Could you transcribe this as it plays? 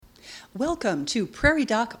Welcome to Prairie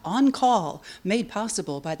Doc On Call, made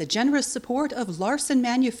possible by the generous support of Larson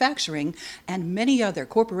Manufacturing and many other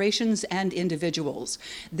corporations and individuals.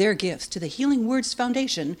 Their gifts to the Healing Words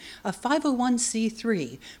Foundation, a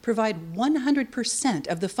 501c3, provide 100%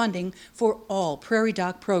 of the funding for all Prairie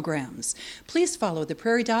Doc programs. Please follow the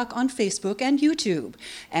Prairie Doc on Facebook and YouTube,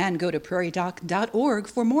 and go to prairiedoc.org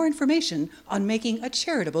for more information on making a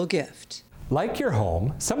charitable gift. Like your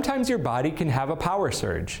home, sometimes your body can have a power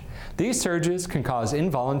surge. These surges can cause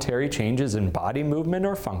involuntary changes in body movement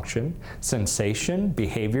or function, sensation,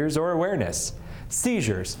 behaviors, or awareness.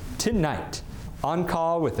 Seizures, tonight, on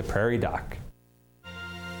call with the Prairie Doc.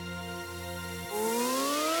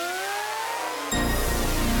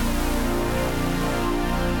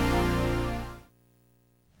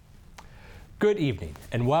 Good evening,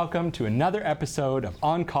 and welcome to another episode of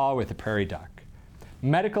On Call with the Prairie Doc.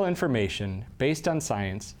 Medical information based on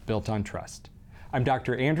science, built on trust. I'm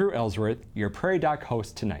Dr. Andrew Ellsworth, your Prairie Doc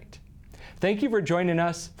host tonight. Thank you for joining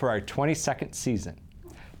us for our 22nd season.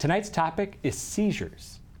 Tonight's topic is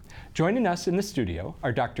seizures. Joining us in the studio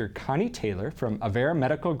are Dr. Connie Taylor from Avera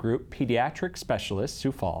Medical Group Pediatric Specialist,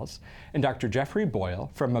 Sioux Falls, and Dr. Jeffrey Boyle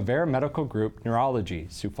from Avera Medical Group Neurology,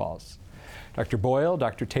 Sioux Falls. Dr. Boyle,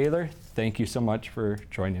 Dr. Taylor, thank you so much for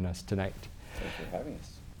joining us tonight. Thanks for having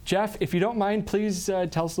us. Jeff, if you don't mind, please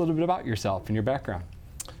tell us a little bit about yourself and your background.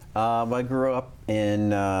 I grew up in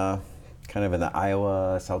kind of in the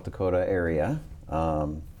Iowa, South Dakota area.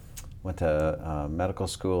 Went to medical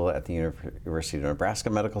school at the University of Nebraska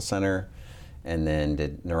Medical Center, and then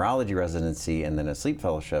did neurology residency and then a sleep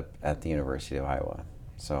fellowship at the University of Iowa.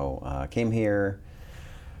 So came here,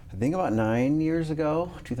 I think about 9 years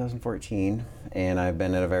ago, 2014, and I've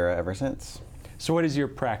been at Avera ever since. So what is your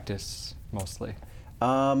practice mostly?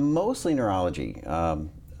 Mostly neurology.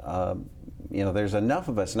 There's enough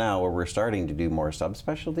of us now where we're starting to do more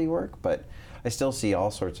subspecialty work, but I still see all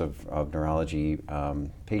sorts of neurology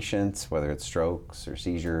patients, whether it's strokes or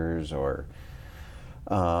seizures or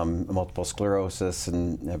multiple sclerosis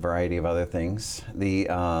and a variety of other things.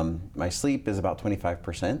 My sleep is about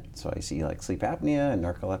 25%, so I see like sleep apnea and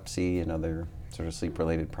narcolepsy and other sort of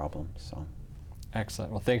sleep-related problems. So, excellent.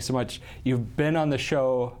 Well, thanks so much. You've been on the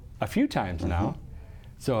show a few times now.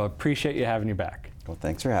 So appreciate you having you back. Well,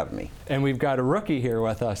 thanks for having me. And we've got a rookie here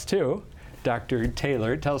with us too, Dr.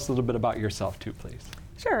 Taylor. Tell us a little bit about yourself too, please.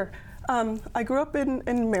 Sure. I grew up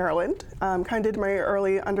in Maryland, kind of did my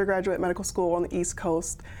early undergraduate medical school on the East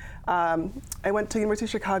Coast. I went to University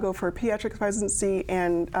of Chicago for a pediatric residency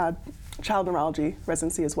and child neurology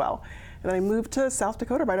residency as well. And then I moved to South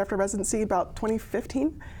Dakota right after residency about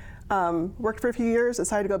 2015. Worked for a few years,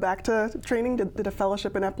 decided to go back to training, did a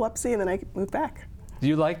fellowship in epilepsy, and then I moved back.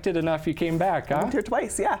 You liked it enough you came back, huh? I moved here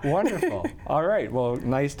twice, yeah. Wonderful. All right. Well,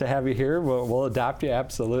 nice to have you here. We'll adopt you,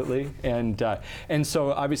 absolutely. And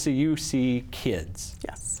so obviously you see kids.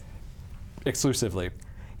 Yes. Exclusively.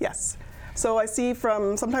 Yes. So I see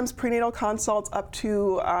from sometimes prenatal consults up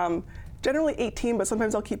to generally 18, but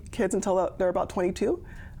sometimes I'll keep kids until they're about 22.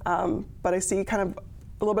 But I see kind of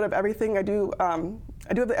a little bit of everything. I do have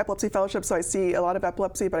the epilepsy fellowship, so I see a lot of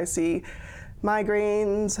epilepsy, but I see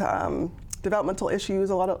migraines, developmental issues,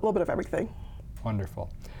 a little bit of everything. Wonderful.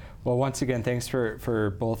 Well, once again, thanks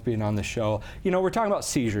for both being on the show. You know, we're talking about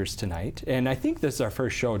seizures tonight, and I think this is our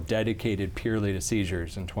first show dedicated purely to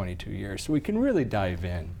seizures in 22 years, so we can really dive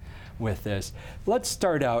in with this. Let's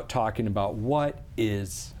start out talking about what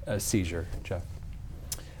is a seizure, Jeff.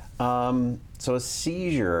 So a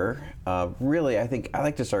seizure, really, I think I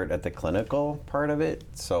like to start at the clinical part of it.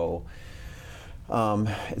 So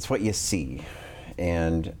it's what you see,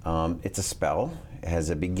 and it's a spell. It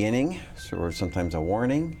has a beginning, or sometimes a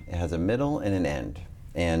warning. It has a middle and an end.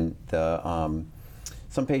 And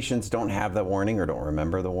some patients don't have the warning or don't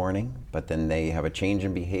remember the warning, but then they have a change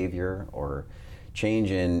in behavior or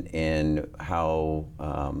change in how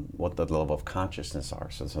what the level of consciousness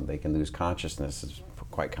are. So they can lose consciousness is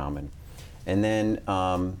quite common. And then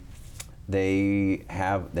the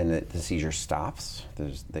seizure stops.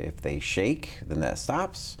 If they shake, then that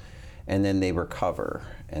stops, and then they recover.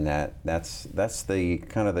 And that's the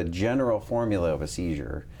kind of the general formula of a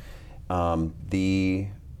seizure.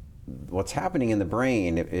 What's happening in the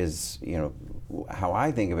brain is, how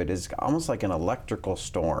I think of it is almost like an electrical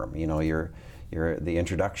storm. The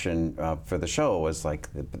introduction for the show was like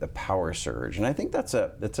the power surge, and I think that's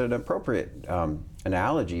an appropriate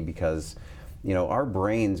analogy because our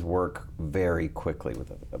brains work very quickly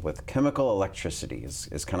with chemical electricity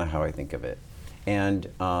is kind of how I think of it, and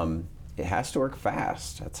it has to work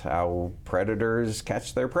fast. That's how predators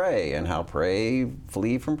catch their prey and how prey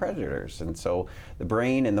flee from predators. And so the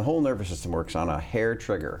brain and the whole nervous system works on a hair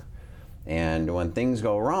trigger. And when things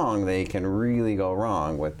go wrong, they can really go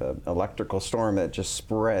wrong with an electrical storm that just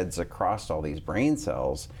spreads across all these brain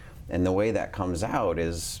cells. And the way that comes out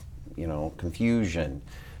is, confusion.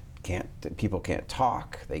 People can't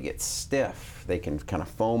talk. They get stiff. They can kind of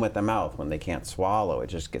foam at the mouth when they can't swallow. It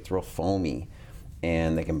just gets real foamy.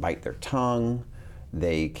 And they can bite their tongue.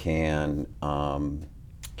 They can kind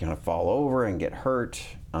of fall over and get hurt.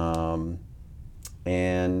 And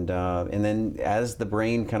then as the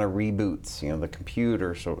brain kind of reboots, the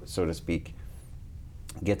computer, so to speak,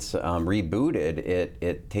 gets rebooted,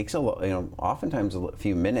 it takes oftentimes a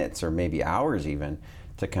few minutes or maybe hours even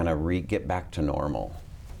to kind of get back to normal.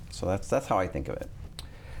 So that's how I think of it.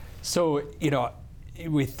 So,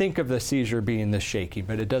 we think of the seizure being the shaking,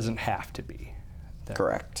 but it doesn't have to be.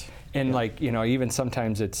 Correct. And even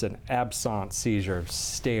sometimes it's an absent seizure of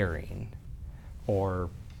staring or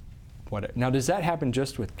what. Now, does that happen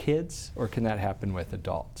just with kids, or can that happen with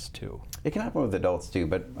adults too? It can happen with adults too,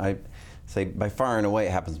 but I say by far and away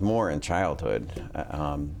it happens more in childhood.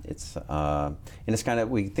 It's kind of,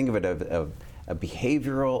 we think of it of a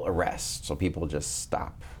behavioral arrest. So people just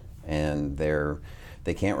stop and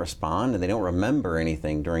they can't respond and they don't remember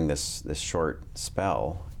anything during this short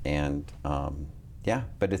spell. And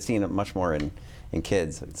but it's seen much more in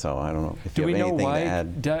kids. So I don't know if you have anything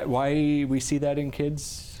to add. Why we see that in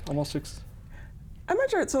kids almost? I'm not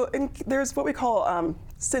sure. So there's what we call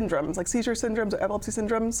syndromes, like seizure syndromes or epilepsy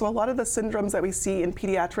syndromes. So a lot of the syndromes that we see in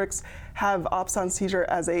pediatrics have absent seizure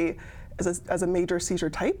as a major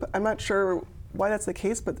seizure type. I'm not sure why that's the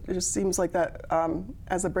case, but it just seems like that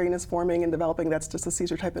as the brain is forming and developing, that's just a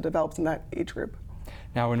seizure type that develops in that age group.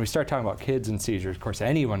 Now, when we start talking about kids and seizures, of course,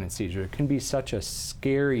 anyone in seizure, it can be such a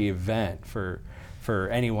scary event for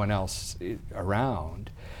anyone else around.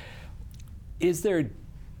 Is there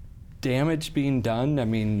damage being done? I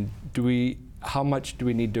mean, how much do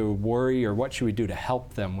we need to worry, or what should we do to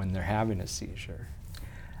help them when they're having a seizure?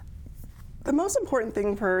 The most important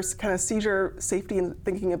thing for kind of seizure safety and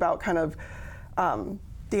thinking about kind of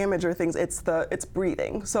damage or things, it's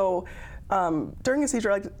breathing. So during a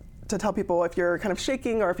seizure, I like to tell people, if you're kind of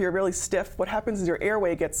shaking or if you're really stiff, what happens is your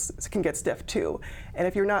airway can get stiff too. And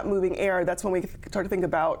if you're not moving air, that's when we start to think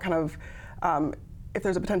about kind of if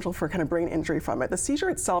there's a potential for kind of brain injury from it. The seizure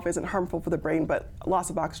itself isn't harmful for the brain, but loss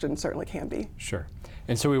of oxygen certainly can be. Sure.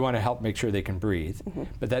 And so we want to help make sure they can breathe,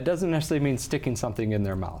 but that doesn't necessarily mean sticking something in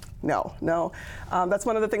their mouth. No. That's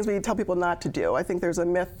one of the things we tell people not to do. I think there's a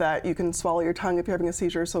myth that you can swallow your tongue if you're having a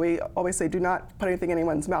seizure, so we always say do not put anything in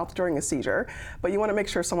anyone's mouth during a seizure. But you want to make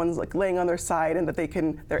sure someone's like laying on their side and that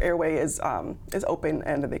their airway is open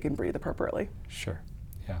and that they can breathe appropriately. Sure.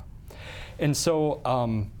 Yeah. And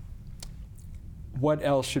so what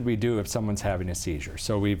else should we do if someone's having a seizure?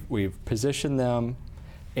 So we've positioned them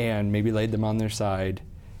and maybe laid them on their side.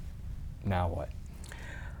 Now what?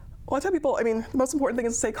 Well, I tell people, the most important thing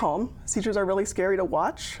is to stay calm. Seizures are really scary to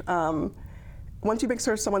watch. Once you make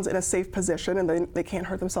sure someone's in a safe position and they can't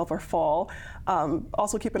hurt themselves or fall,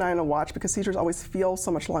 also keep an eye on a watch, because seizures always feel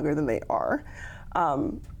so much longer than they are.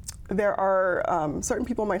 There are certain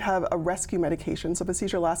people might have a rescue medication. So if a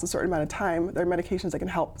seizure lasts a certain amount of time, there are medications that can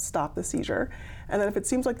help stop the seizure. And then if it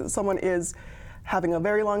seems like that someone is having a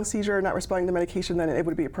very long seizure, not responding to medication, then it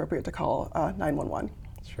would be appropriate to call 911.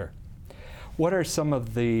 Sure. What are some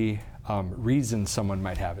of the reasons someone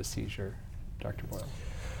might have a seizure, Dr. Boyle?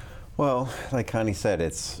 Well, like Connie said,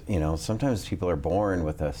 it's, sometimes people are born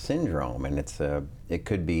with a syndrome, and it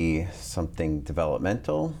could be something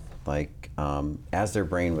developmental, like as their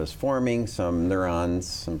brain was forming, some neurons,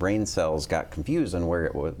 some brain cells got confused on where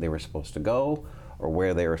they were supposed to go or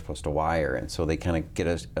where they were supposed to wire, and so they kind of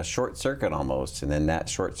get a short circuit almost, and then that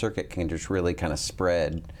short circuit can just really kind of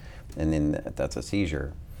spread, and then that's a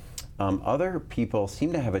seizure. Other people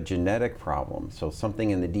seem to have a genetic problem, so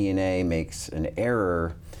something in the DNA makes an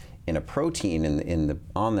error in a protein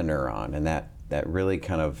on the neuron, and that really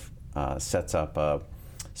kind of sets up a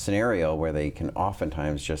scenario where they can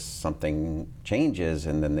oftentimes just something changes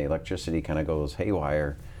and then the electricity kind of goes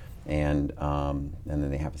haywire, and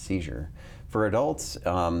then they have a seizure. For adults,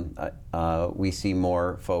 we see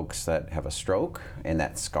more folks that have a stroke, and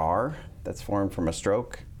that scar that's formed from a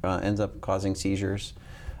stroke ends up causing seizures,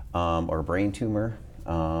 or a brain tumor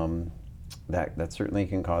that certainly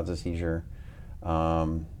can cause a seizure,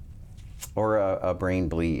 or a brain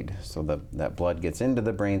bleed. So that blood gets into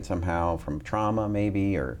the brain somehow from trauma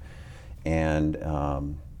maybe, and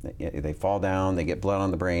they fall down, they get blood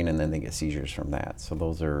on the brain, and then they get seizures from that. So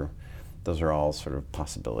those are all sort of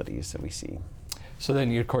possibilities that we see. So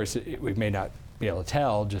then, of course, we may not be able to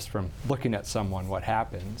tell just from looking at someone what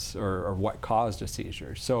happens or what caused a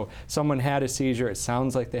seizure. So someone had a seizure, it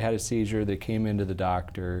sounds like they had a seizure, they came into the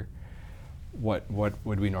doctor. What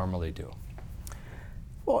would we normally do?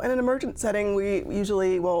 Well, in an emergent setting, we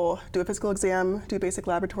usually will do a physical exam, do basic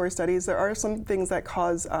laboratory studies. There are some things that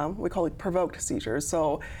cause, we call it provoked seizures.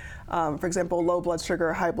 So, for example, low blood sugar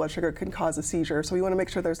or high blood sugar can cause a seizure. So we want to make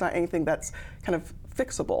sure there's not anything that's kind of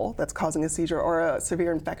fixable that's causing a seizure or a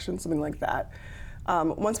severe infection, something like that.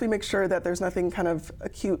 Once we make sure that there's nothing kind of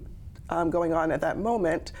acute going on at that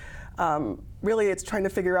moment, really it's trying to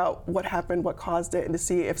figure out what happened, what caused it, and to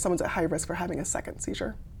see if someone's at high risk for having a second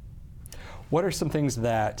seizure. What are some things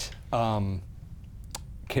that can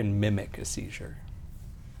mimic a seizure?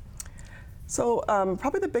 So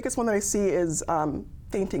probably the biggest one that I see is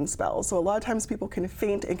fainting spells. So a lot of times people can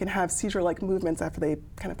faint and can have seizure-like movements after they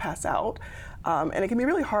kind of pass out. And it can be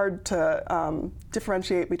really hard to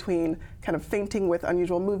differentiate between kind of fainting with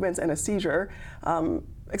unusual movements and a seizure,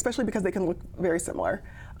 especially because they can look very similar.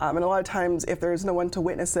 And a lot of times if there's no one to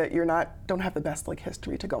witness it, don't have the best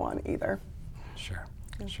history to go on either. Sure,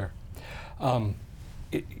 sure.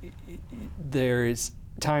 There's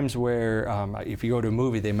times where if you go to a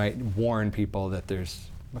movie, they might warn people that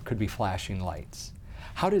could be flashing lights.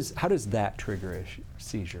 How does that trigger a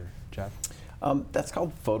seizure, Jeff? That's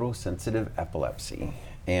called photosensitive epilepsy,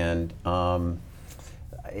 and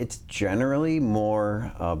it's generally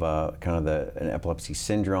more of a kind of an epilepsy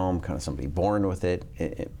syndrome, kind of somebody born with it,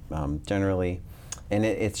 generally. And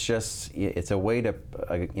it's a way to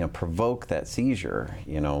provoke that seizure.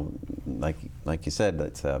 Like you said,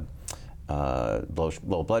 it's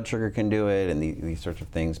low blood sugar can do it, and these sorts of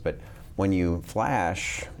things. But when you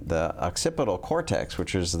flash, the occipital cortex,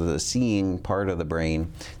 which is the seeing part of the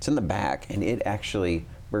brain, it's in the back, and it actually,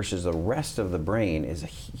 versus the rest of the brain, is a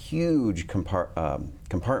huge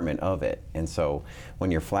compartment of it. And so when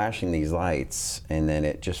you're flashing these lights, and then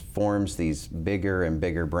it just forms these bigger and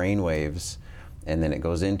bigger brain waves, and then it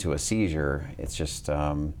goes into a seizure, it's just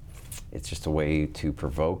a way to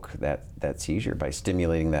provoke that seizure by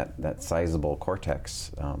stimulating that sizable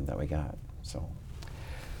cortex that we got.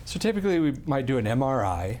 So typically we might do an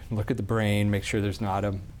MRI, look at the brain, make sure there's not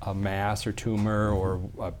a mass or tumor or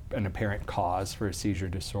an apparent cause for a seizure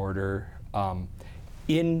disorder.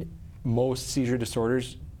 In most seizure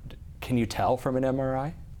disorders, can you tell from an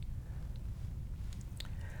MRI?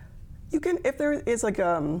 You can, if there is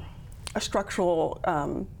a structural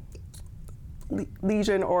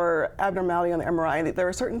lesion or abnormality on the MRI, there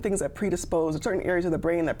are certain things that predispose, certain areas of the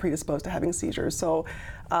brain that predispose to having seizures. So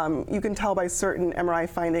you can tell by certain MRI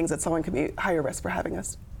findings that someone could be higher risk for having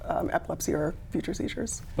epilepsy or future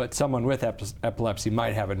seizures. But someone with epilepsy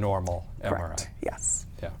might have a normal Correct. MRI. Yes.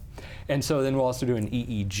 Yeah. And so then we'll also do an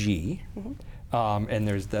EEG, and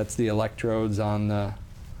that's the electrodes on the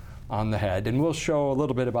head, and we'll show a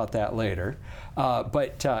little bit about that later.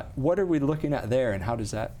 But what are we looking at there, and how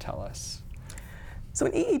does that tell us? So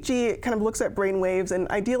an EEG kind of looks at brain waves, and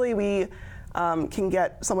ideally we can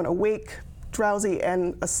get someone awake, drowsy,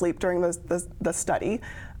 and asleep during the study.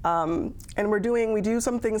 And we do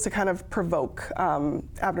some things to kind of provoke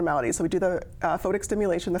abnormalities. So we do the photic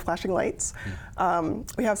stimulation, the flashing lights.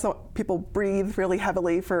 We have some people breathe really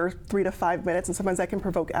heavily for 3 to 5 minutes, and sometimes that can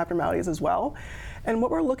provoke abnormalities as well. And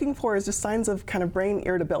what we're looking for is just signs of kind of brain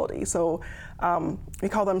irritability. So we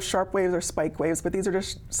call them sharp waves or spike waves, but these are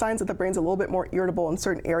just signs that the brain's a little bit more irritable in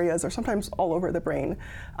certain areas, or sometimes all over the brain,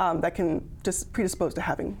 that can just predispose to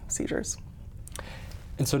having seizures.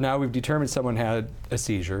 And so now we've determined someone had a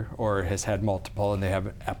seizure or has had multiple and they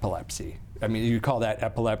have epilepsy. I mean, you call that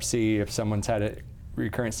epilepsy if someone's had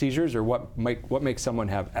recurrent seizures, or what makes someone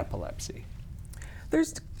have epilepsy?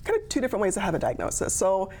 There's kind of 2 different ways to have a diagnosis.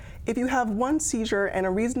 So if you have one seizure and a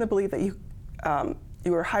reason to believe that you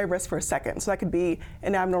are high risk for a second, so that could be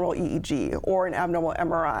an abnormal EEG or an abnormal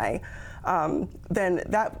MRI, then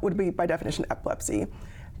that would be by definition epilepsy.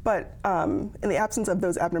 But in the absence of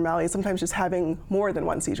those abnormalities, sometimes just having more than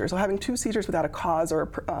one seizure, so having 2 seizures without a cause or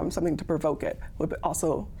something to provoke it, would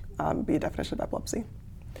also be a definition of epilepsy.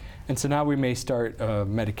 And so now we may start a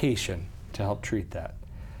medication to help treat that.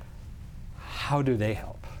 How do they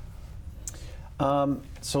help?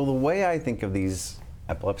 So the way I think of these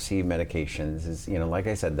epilepsy medications is, like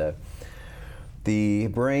I said, the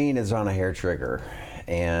brain is on a hair trigger,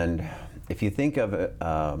 and if you think of it,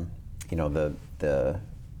 the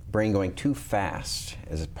brain going too fast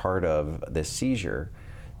as part of this seizure,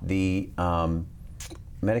 the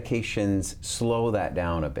medications slow that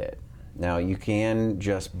down a bit. Now you can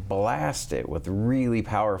just blast it with really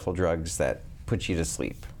powerful drugs that put you to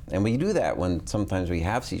sleep. And we do that when sometimes we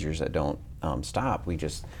have seizures that don't stop. We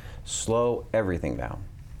just slow everything down.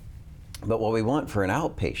 But what we want for an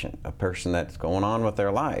outpatient, a person that's going on with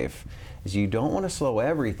their life, is you don't want to slow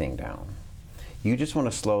everything down. You just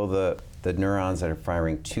want to slow the neurons that are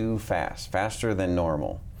firing too fast, faster than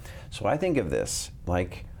normal. So I think of this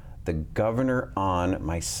like the governor on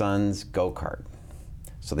my son's go-kart.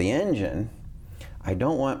 So the engine, I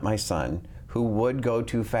don't want my son, who would go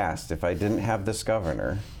too fast if I didn't have this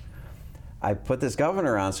governor, I put this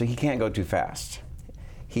governor on so he can't go too fast.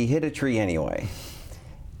 He hit a tree anyway.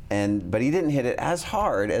 But he didn't hit it as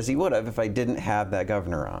hard as he would have if I didn't have that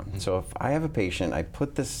governor on. So if I have a patient, I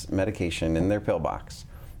put this medication in their pill box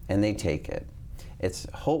and they take it. It's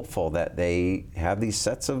hopeful that they have these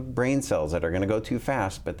sets of brain cells that are going to go too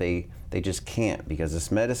fast, but they just can't, because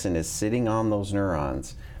this medicine is sitting on those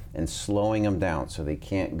neurons and slowing them down so they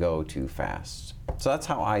can't go too fast. So that's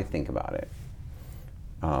how I think about it.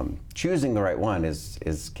 Choosing the right one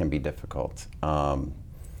can be difficult.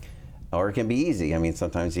 Or it can be easy. I mean,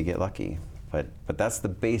 sometimes you get lucky, but that's the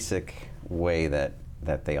basic way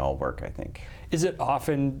that they all work, I think. Is it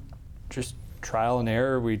often just trial and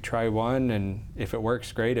error? We try one, and if it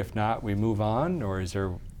works, great. If not, we move on? Or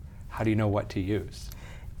how do you know what to use?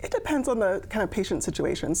 It depends on the kind of patient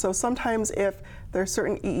situation. So sometimes if there's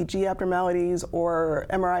certain EEG abnormalities or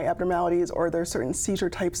MRI abnormalities, or there's certain seizure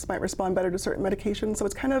types might respond better to certain medications. So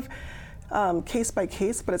it's kind of case by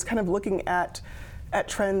case, but it's kind of looking at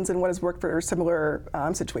trends and what has worked for similar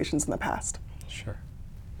situations in the past. Sure.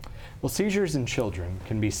 Well, seizures in children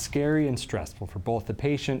can be scary and stressful for both the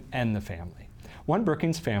patient and the family. One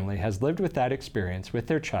Brookings family has lived with that experience with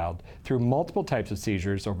their child through multiple types of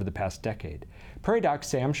seizures over the past decade. Prairie Doc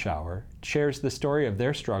Sam Schauer shares the story of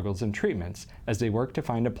their struggles and treatments as they work to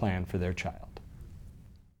find a plan for their child.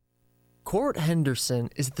 Court Henderson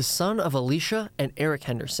is the son of Alicia and Eric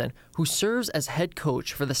Henderson, who serves as head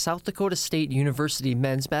coach for the South Dakota State University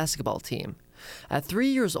men's basketball team. At 3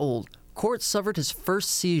 years old, Court suffered his first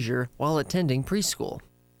seizure while attending preschool.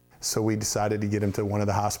 So we decided to get him to one of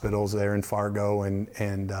the hospitals there in Fargo, and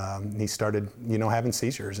he started, having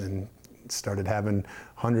seizures, and started having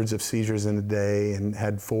hundreds of seizures in a day, and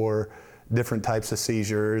had 4 different types of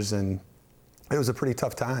seizures, and it was a pretty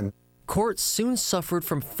tough time. Court soon suffered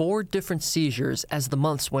from 4 different seizures as the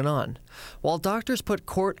months went on. While doctors put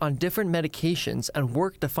Court on different medications and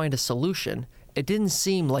worked to find a solution, it didn't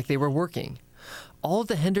seem like they were working. All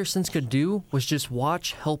the Hendersons could do was just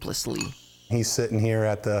watch helplessly. He's sitting here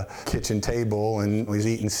at the kitchen table and he's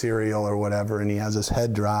eating cereal or whatever, and he has his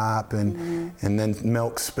head drop, and then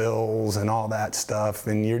milk spills and all that stuff,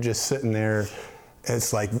 and you're just sitting there.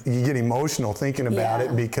 It's like you get emotional thinking about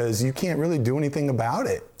it, because you can't really do anything about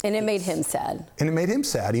it. And it made him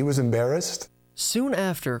sad. He was embarrassed. Soon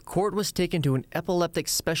after, Court was taken to an epileptic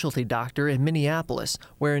specialty doctor in Minneapolis,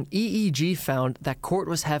 where an EEG found that Court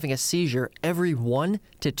was having a seizure every 1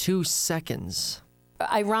 to 2 seconds.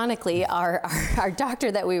 Ironically, our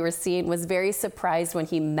doctor that we were seeing was very surprised when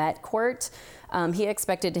he met Court. He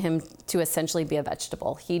expected him to essentially be a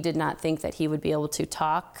vegetable. He did not think that he would be able to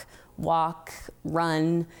talk, walk,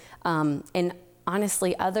 run, and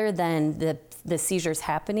honestly, other than the seizures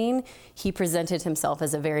happening, he presented himself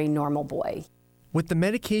as a very normal boy. With the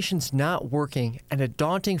medications not working and a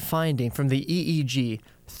daunting finding from the EEG,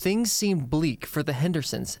 things seemed bleak for the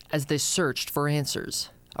Hendersons as they searched for answers.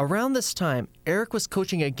 Around this time, Eric was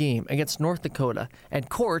coaching a game against North Dakota, and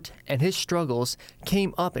Court and his struggles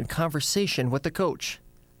came up in conversation with the coach.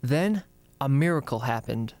 Then, a miracle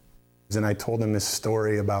happened. And I told him this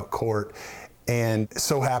story about Court, and it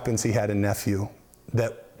so happens he had a nephew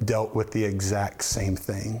that dealt with the exact same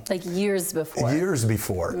thing. Like years before. Years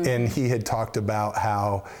before. Mm-hmm. And he had talked about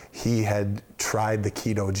how he had tried the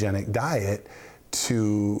ketogenic diet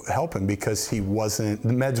to help him because the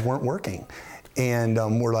meds weren't working. And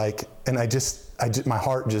we're like, and my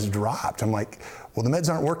heart just dropped. I'm like, well, the meds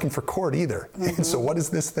aren't working for Court either. Mm-hmm. And so what is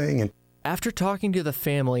this thing? And after talking to the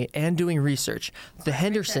family and doing research, the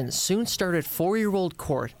Hendersons soon started 4-year-old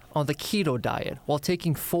Court on the keto diet while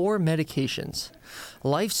taking 4 medications.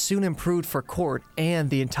 Life soon improved for Court and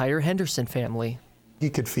the entire Henderson family.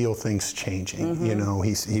 You could feel things changing.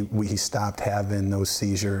 Mm-hmm. He stopped having those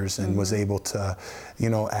seizures and was able to,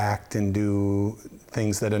 act and do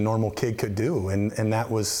things that a normal kid could do. And that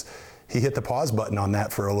was, he hit the pause button on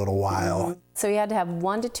that for a little while. Mm-hmm. So he had to have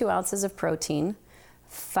 1 to 2 ounces of protein,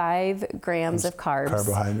 5 grams of carbs.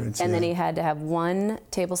 Carbohydrates, and then he had to have 1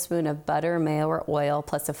 tablespoon of butter, mayo, or oil,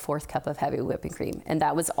 plus a 1/4 cup of heavy whipping cream. And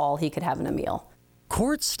that was all he could have in a meal.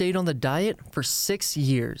 Court stayed on the diet for 6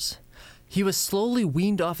 years. He was slowly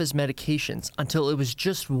weaned off his medications until it was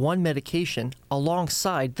just 1 medication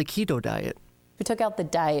alongside the keto diet. We took out the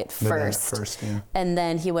diet first. Yeah. And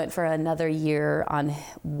then he went for another year on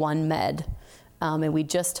one med. And we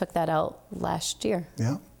just took that out last year.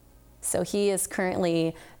 Yeah. So he is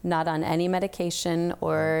currently not on any medication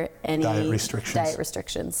or any diet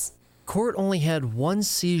restrictions. Court only had one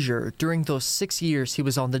seizure during those 6 years he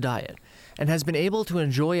was on the diet and has been able to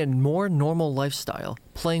enjoy a more normal lifestyle,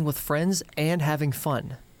 playing with friends and having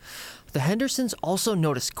fun. The Hendersons also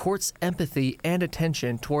noticed Court's empathy and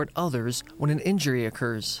attention toward others when an injury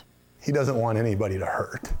occurs. He doesn't want anybody to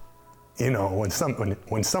hurt. You know,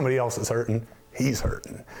 when somebody else is hurting, he's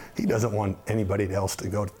hurting. He doesn't want anybody else to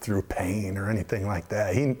go through pain or anything like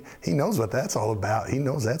that. He knows what that's all about. He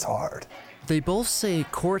knows that's hard. They both say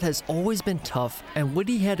Court has always been tough, and what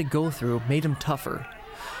he had to go through made him tougher.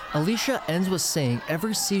 Alicia ends with saying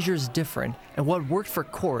every seizure is different, and what worked for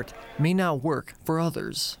Court may not work for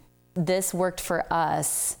others. This worked for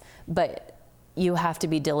us, but you have to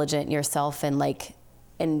be diligent yourself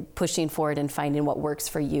and pushing forward and finding what works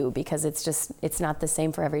for you, because it's not the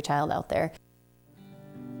same for every child out there.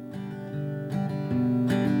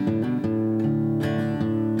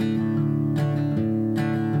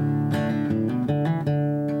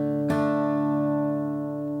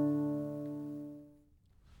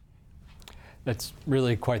 That's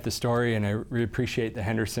really quite the story, and I really appreciate the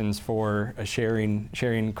Hendersons for sharing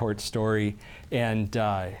Court's story, and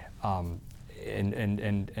so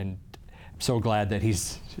glad that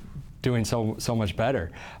he's doing so much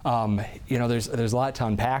better. You know, there's a lot to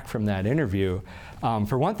unpack from that interview.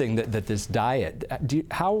 For one thing, that this diet.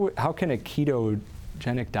 How can a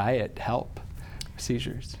ketogenic diet help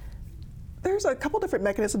seizures? There's a couple different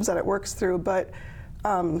mechanisms that it works through, but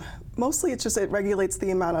mostly it's just it regulates the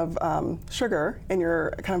amount of sugar in your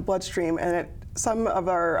kind of bloodstream, and some of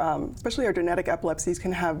our, especially our genetic epilepsies,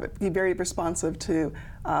 can be very responsive to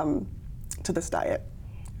this diet.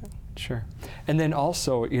 Sure. And then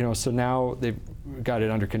also, you know, so now they've got it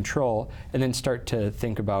under control, and then start to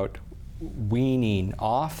think about weaning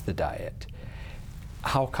off the diet.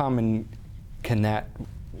 How common can that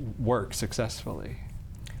work successfully?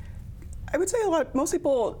 I would say most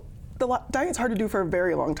people, the diet's hard to do for a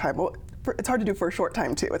very long time. Well, it's hard to do for a short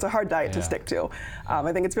time too. It's a hard diet to stick to.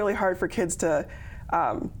 I think it's really hard for kids to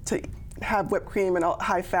have whipped cream and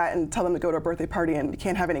high fat and tell them to go to a birthday party and you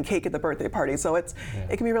can't have any cake at the birthday party. So it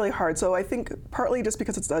can be really hard. So I think partly just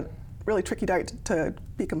because it's a really tricky diet to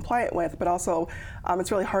be compliant with, but also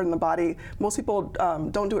it's really hard on the body. Most people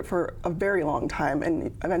don't do it for a very long time,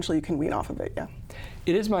 and eventually you can wean off of it, yeah.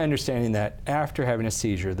 It is my understanding that after having a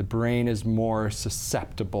seizure, the brain is more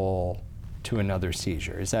susceptible to another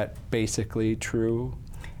seizure. Is that basically true?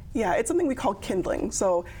 Yeah, it's something we call kindling.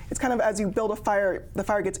 So it's kind of as you build a fire, the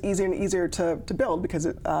fire gets easier and easier to build because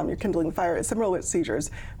you're kindling the fire. It's similar with seizures.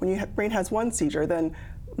 When your brain has one seizure, then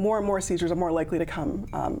more and more seizures are more likely to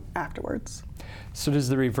come afterwards. So does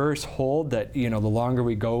the reverse hold, that, you know, the longer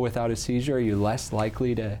we go without a seizure, are you less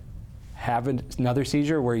likely to have another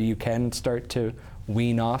seizure where you can start to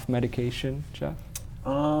wean off medication, Jeff?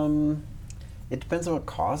 It depends on what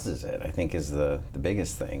causes it, I think, is the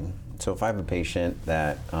biggest thing. So if I have a patient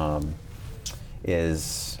that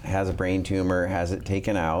has a brain tumor, has it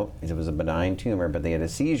taken out, it was a benign tumor, but they had a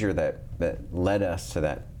seizure that led us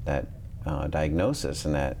to that diagnosis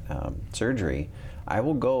and that surgery, I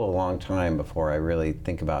will go a long time before I really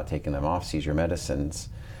think about taking them off seizure medicines,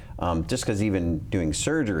 just because even doing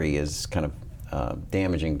surgery is kind of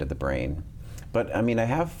damaging to the brain. But I mean, I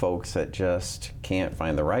have folks that just can't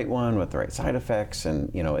find the right one with the right side effects, and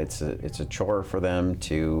you know, it's a chore for them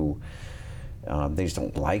to. They just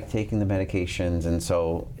don't like taking the medications, and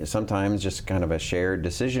so sometimes just kind of a shared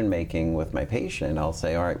decision making with my patient, I'll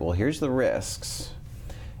say, all right, well, here's the risks,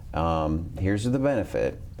 here's the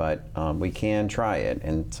benefit, but we can try it.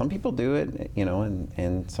 And some people do it, you know,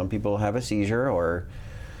 and some people have a seizure or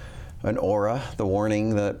an aura, the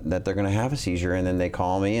warning that they're going to have a seizure, and then they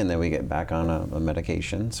call me, and then we get back on a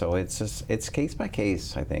medication. So it's case by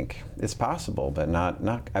case. I think it's possible, but not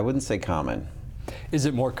I wouldn't say common. Is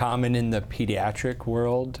it more common in the pediatric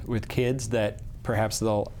world with kids that perhaps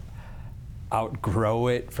they'll outgrow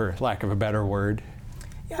it, for lack of a better word?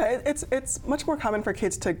 Yeah, it's much more common for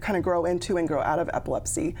kids to kind of grow into and grow out of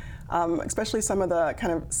epilepsy, especially some of the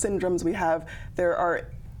kind of syndromes we have. There are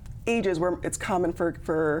ages where it's common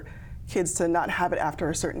for kids to not have it after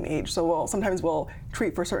a certain age. So sometimes we'll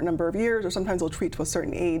treat for a certain number of years, or sometimes we'll treat to a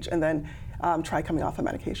certain age and then try coming off a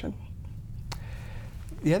medication.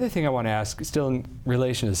 The other thing I want to ask, still in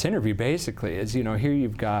relation to this interview, basically, is, you know, here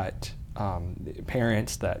you've got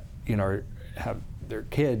parents that, you know, have their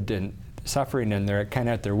kid and suffering and they're kind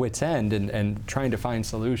of at their wits' end and trying to find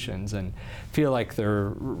solutions and feel like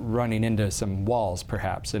they're running into some walls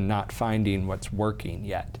perhaps and not finding what's working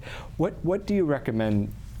yet. What do you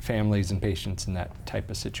recommend families and patients in that type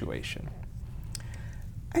of situation?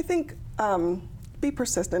 I think be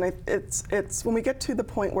persistent. It's when we get to the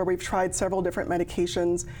point where we've tried several different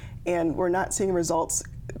medications and we're not seeing results,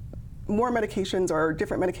 more medications or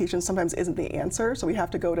different medications sometimes isn't the answer. So we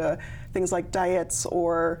have to go to things like diets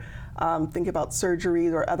or think about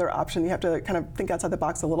surgeries or other options. You have to kind of think outside the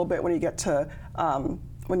box a little bit when you get to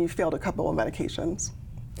when you failed a couple of medications.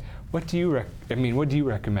 What do you what do you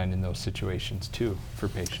recommend in those situations too for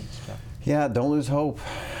patients? Yeah, don't lose hope.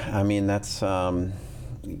 I mean, that's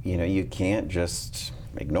you know, you can't just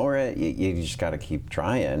ignore it. You just got to keep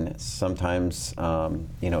trying. Sometimes,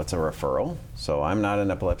 you know, it's a referral. So I'm not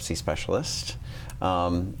an epilepsy specialist,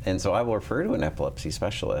 and so I will refer to an epilepsy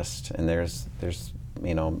specialist. And there's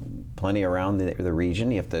you know, plenty around the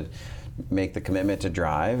region. You have to make the commitment to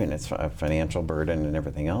drive, and it's a financial burden and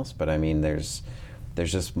everything else. But I mean, there's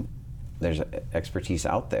expertise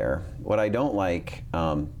out there. What I don't like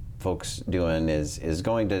folks doing is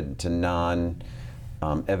going to non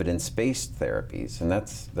evidence-based therapies, and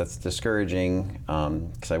that's discouraging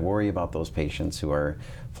because I worry about those patients who are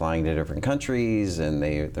flying to different countries and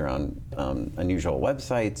they're on unusual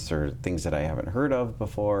websites or things that I haven't heard of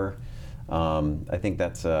before. I think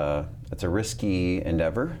that's a risky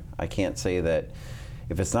endeavor. I can't say that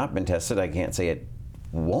if it's not been tested, I can't say it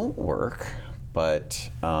won't work, but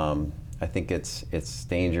I think it's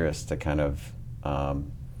dangerous to kind of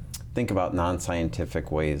think about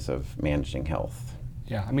non-scientific ways of managing health.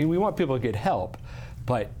 Yeah, I mean, we want people to get help,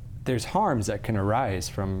 but there's harms that can arise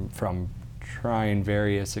from trying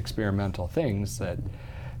various experimental things that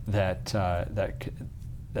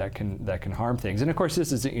can harm things. And of course,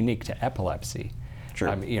 this isn't unique to epilepsy.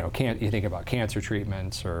 Sure. You know, you think about cancer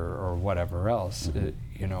treatments or whatever else. Mm-hmm.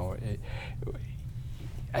 You know,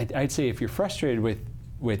 I'd say if you're frustrated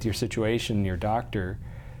with your situation, your doctor,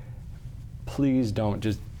 please don't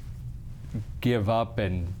just give up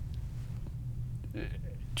and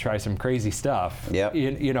try some crazy stuff. Yep.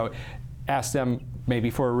 You know, ask them maybe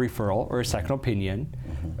for a referral or a second opinion,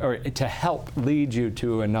 mm-hmm. or to help lead you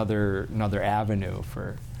to another avenue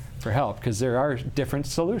for help, because there are different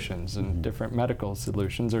solutions and mm-hmm. different medical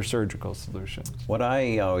solutions or surgical solutions. What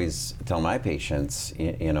I always tell my patients,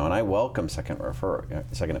 you know, and I welcome second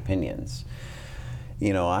opinions.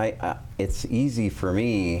 You know, it's easy for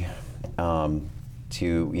me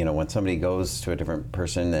to, you know, when somebody goes to a different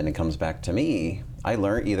person and it comes back to me, I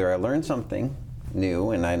learn something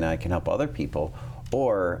new and I can help other people,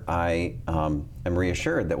 or I am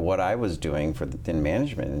reassured that what I was doing for the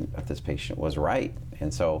management of this patient was right.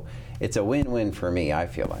 And so it's a win-win for me, I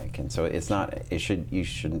feel like. And so you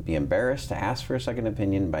shouldn't be embarrassed to ask for a second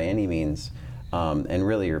opinion by any means, and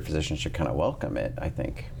really your physician should kind of welcome it, I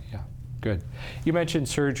think. Yeah, good. You mentioned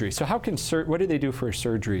surgery. So what do they do for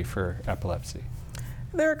surgery for epilepsy?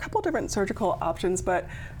 There are a couple different surgical options, but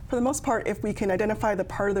for the most part, if we can identify the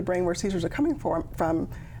part of the brain where seizures are coming from,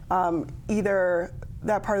 either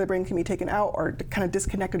that part of the brain can be taken out or kind of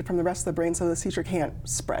disconnected from the rest of the brain so the seizure can't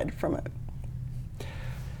spread from it.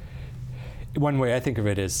 One way I think of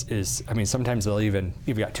it is I mean, sometimes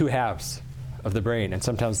you've got two halves of the brain, and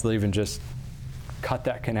sometimes they'll even just cut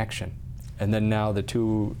that connection. And then now the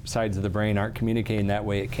two sides of the brain aren't communicating that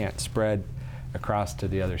way, it can't spread across to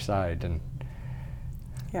the other side. And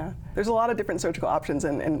yeah, there's a lot of different surgical options,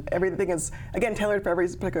 and everything is, again, tailored for every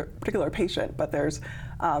particular patient, but there's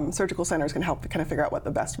surgical centers can help kind of figure out what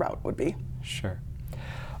the best route would be. Sure.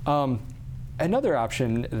 Another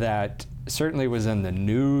option that certainly was in the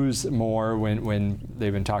news more when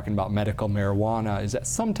they've been talking about medical marijuana is that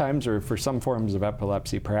sometimes, or for some forms of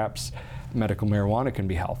epilepsy, perhaps medical marijuana can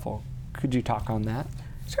be helpful. Could you talk on that?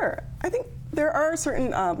 Sure. I think there are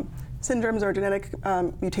certain syndromes or genetic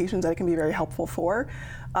mutations that it can be very helpful for.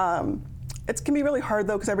 It can be really hard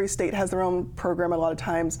though, because every state has their own program a lot of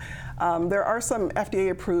times. There are some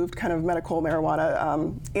FDA-approved kind of medical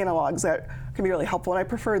marijuana analogs that can be really helpful, and I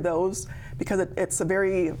prefer those because it's a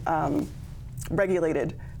very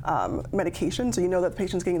regulated medication, so you know that the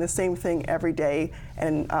patient's getting the same thing every day,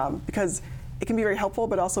 and because it can be very helpful,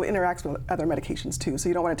 but also interacts with other medications too, so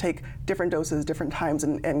you don't want to take different doses, different times,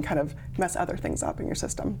 and kind of mess other things up in your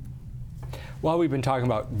system. While we've been talking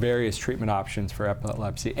about various treatment options for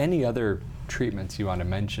epilepsy, any other treatments you want to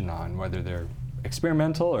mention on, whether they're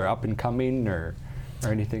experimental or up and coming or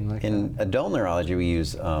anything like that? In adult neurology, we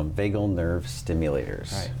use vagal nerve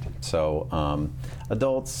stimulators. Right. So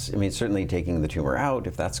adults, I mean, certainly taking the tumor out,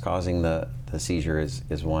 if that's causing the seizure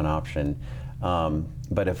is one option.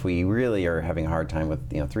 But if we really are having a hard time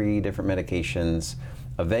with 3 different medications,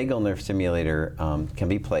 a vagal nerve stimulator can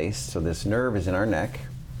be placed. So this nerve is in our neck,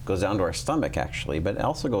 goes down to our stomach actually, but it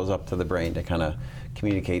also goes up to the brain to kind of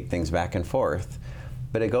communicate things back and forth.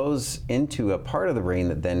 But it goes into a part of the brain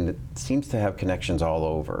that then seems to have connections all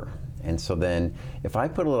over. And so then if I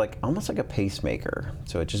put almost like a pacemaker,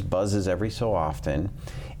 so it just buzzes every so often,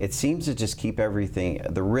 it seems to just keep everything,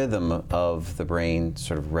 the rhythm of the brain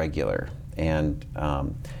sort of regular. And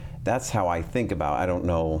that's how I think about it. I don't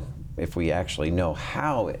know if we actually know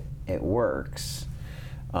how it works.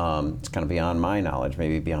 It's kind of beyond my knowledge,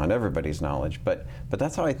 maybe beyond everybody's knowledge, but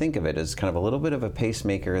that's how I think of it, as kind of a little bit of a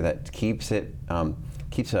pacemaker that keeps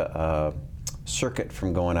a circuit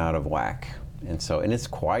from going out of whack. And it's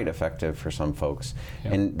quite effective for some folks.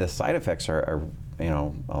 Yeah. And the side effects are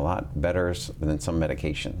a lot better than some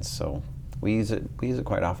medications. So we use it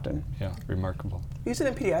quite often. Yeah, remarkable. We use it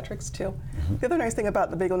in pediatrics too. Mm-hmm. The other nice thing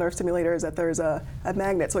about the vagal nerve stimulator is that there's a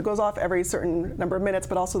magnet, so it goes off every certain number of minutes,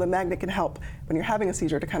 but also the magnet can help when you're having a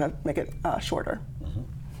seizure to kind of make it shorter. Mm-hmm.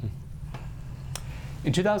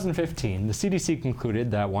 In 2015, the CDC concluded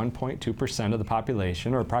that 1.2% of the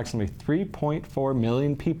population, or approximately 3.4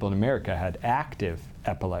 million people in America, had active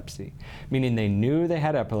epilepsy, meaning they knew they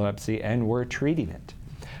had epilepsy and were treating it.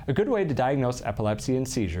 A good way to diagnose epilepsy and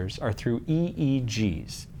seizures are through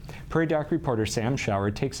EEGs. Prairie Doc reporter Sam Shower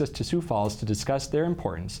takes us to Sioux Falls to discuss their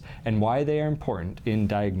importance and why they are important in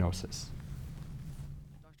diagnosis.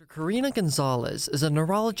 Karina Gonzalez is a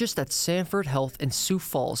neurologist at Sanford Health in Sioux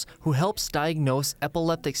Falls who helps diagnose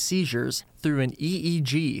epileptic seizures through an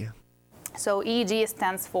EEG. So EEG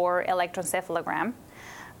stands for electroencephalogram.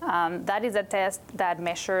 That is a test that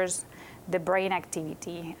measures the brain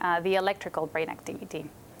activity, the electrical brain activity.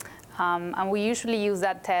 And we usually use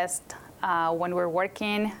that test when we're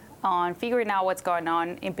working on figuring out what's going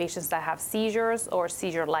on in patients that have seizures or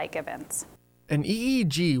seizure-like events. An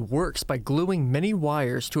EEG works by gluing many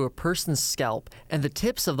wires to a person's scalp, and the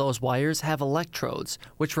tips of those wires have electrodes,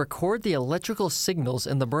 which record the electrical signals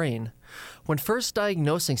in the brain. When first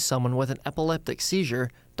diagnosing someone with an epileptic seizure,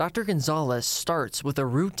 Dr. Gonzalez starts with a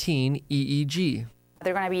routine EEG.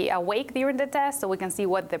 They're going to be awake during the test, so we can see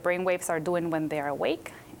what the brain waves are doing when they're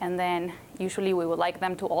awake. And then usually we would like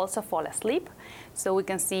them to also fall asleep, so we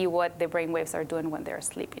can see what the brain waves are doing when they're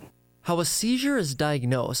sleeping. How a seizure is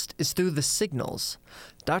diagnosed is through the signals.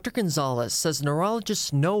 Dr. Gonzalez says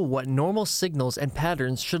neurologists know what normal signals and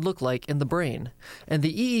patterns should look like in the brain, and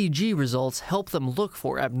the EEG results help them look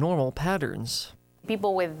for abnormal patterns.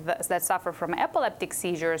 People that suffer from epileptic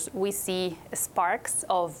seizures, we see sparks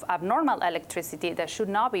of abnormal electricity that should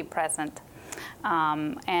not be present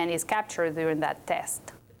and is captured during that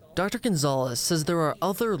test. Dr. Gonzalez says there are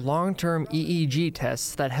other long-term EEG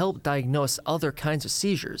tests that help diagnose other kinds of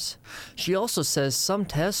seizures. She also says some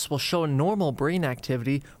tests will show normal brain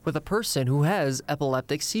activity with a person who has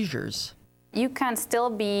epileptic seizures. You can still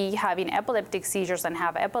be having epileptic seizures and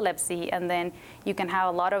have epilepsy, and then you can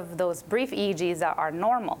have a lot of those brief EEGs that are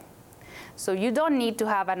normal. So you don't need to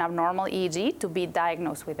have an abnormal EEG to be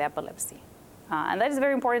diagnosed with epilepsy. And that is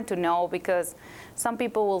very important to know, because some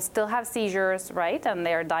people will still have seizures, right? And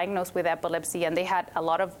they're diagnosed with epilepsy, and they had a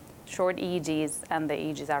lot of short EEGs, and the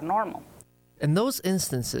EEGs are normal. In those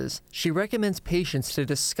instances, she recommends patients to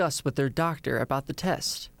discuss with their doctor about the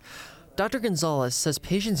test. Dr. Gonzalez says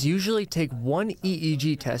patients usually take one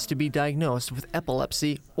EEG test to be diagnosed with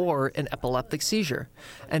epilepsy or an epileptic seizure,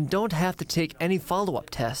 and don't have to take any follow-up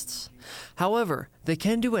tests. However, they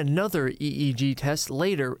can do another EEG test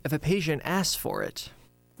later if a patient asks for it.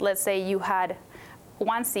 Let's say you had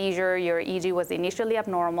one seizure, your EEG was initially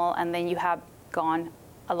abnormal, and then you have gone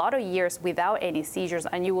a lot of years without any seizures,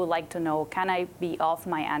 and you would like to know, can I be off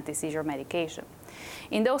my anti-seizure medication?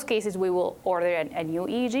 In those cases, we will order a new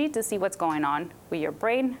EEG to see what's going on with your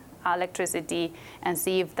brain, electricity, and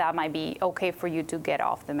see if that might be okay for you to get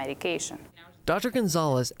off the medication. Dr.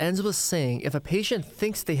 Gonzalez ends with saying if a patient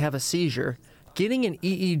thinks they have a seizure, getting an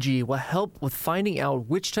EEG will help with finding out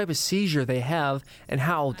which type of seizure they have and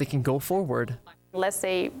how they can go forward. Let's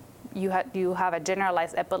say you have a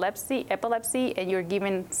generalized epilepsy, and you're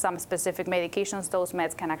given some specific medications. Those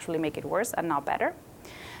meds can actually make it worse and not better.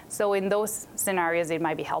 So in those scenarios, it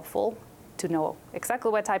might be helpful to know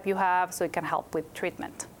exactly what type you have, so it can help with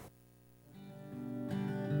treatment.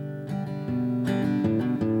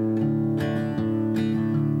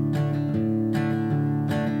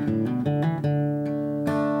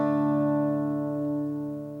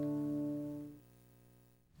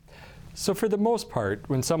 So for the most part,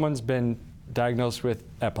 when someone's been diagnosed with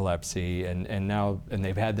epilepsy and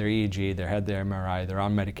they've had their EEG, they've had their MRI, they're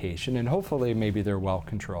on medication, and hopefully maybe they're well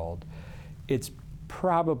controlled, it's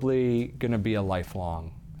probably going to be a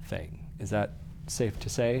lifelong thing. Is that safe to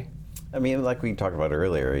say? I mean, like we talked about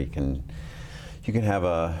earlier, you can have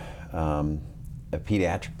a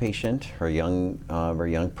pediatric patient or a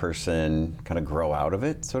young person kind of grow out of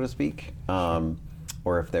it, so to speak,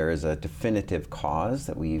 or if there is a definitive cause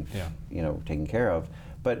that we've taken care of.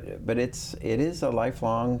 But it is a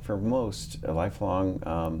lifelong, for most, a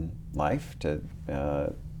lifelong life to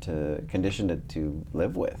condition to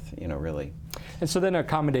live with, really. And so then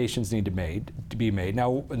accommodations need to be made.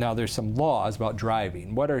 Now there's some laws about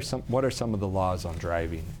driving. What are some of the laws on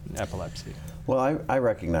driving in epilepsy? Well, I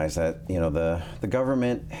recognize that the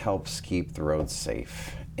government helps keep the roads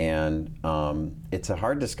safe, and it's a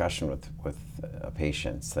hard discussion with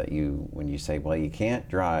patients that when you say, well, you can't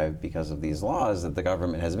drive because of these laws that the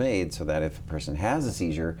government has made, so that if a person has a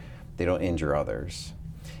seizure, they don't injure others.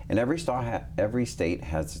 And every state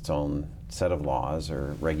has its own set of laws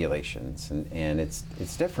or regulations, and it's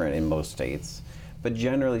different in most states. But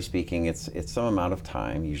generally speaking, it's some amount of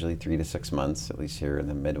time, usually 3 to 6 months, at least here in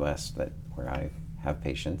the Midwest, where I have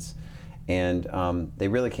patients, and they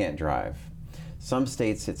really can't drive. Some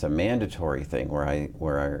states, it's a mandatory thing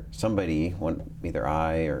where somebody, either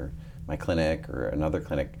I or my clinic or another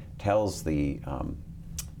clinic, tells the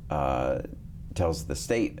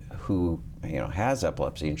state who has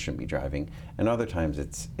epilepsy and shouldn't be driving, and other times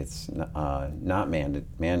it's not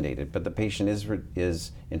mandated, but the patient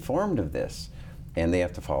is informed of this, and they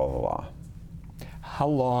have to follow the law. How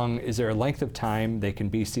long, is there a length of time they can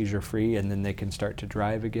be seizure-free and then they can start to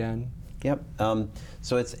drive again? Yep.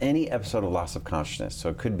 So it's any episode of loss of consciousness. So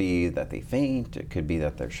it could be that they faint, it could be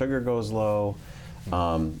that their sugar goes low,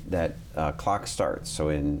 that clock starts. So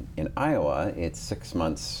in Iowa, it's 6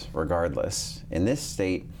 months regardless. In this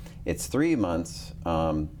state, it's 3 months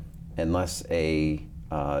unless a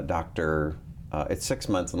doctor, it's 6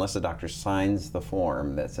 months unless a doctor signs the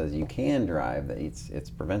form that says you can drive, that it's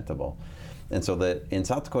preventable. And so in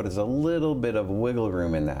South Dakota, there's a little bit of wiggle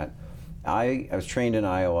room in that. I was trained in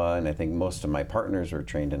Iowa, and I think most of my partners were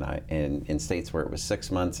trained in states where it was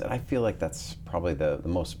 6 months, and I feel like that's probably the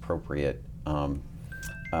most appropriate time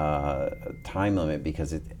limit,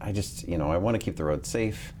 because I want to keep the road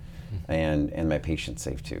safe and my patients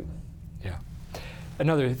safe too. Yeah.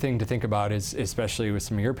 Another thing to think about is, especially with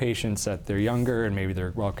some of your patients, that they're younger and maybe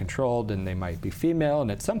they're well controlled and they might be female,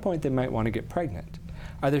 and at some point they might want to get pregnant.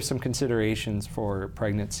 Are there some considerations for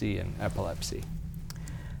pregnancy and epilepsy?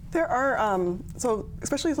 There are, so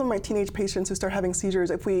especially some of my teenage patients who start having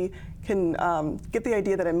seizures, if we can get the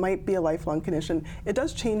idea that it might be a lifelong condition, it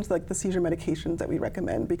does change the seizure medications that we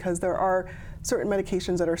recommend, because there are certain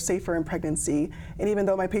medications that are safer in pregnancy, and even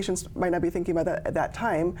though my patients might not be thinking about that at that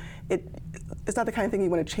time, it's not the kind of thing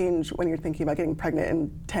you want to change when you're thinking about getting pregnant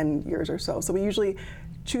in 10 years or so. So we usually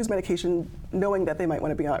choose medication knowing that they might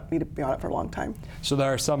want to need to be on it for a long time. So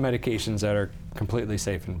there are some medications that are completely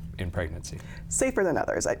safe in pregnancy? Safer than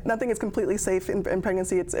others. Nothing is completely safe in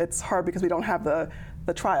pregnancy. It's hard because we don't have the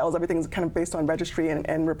trials. Everything's kind of based on registry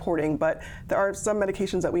and reporting, but there are some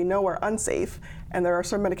medications that we know are unsafe, and there are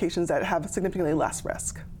some medications that have significantly less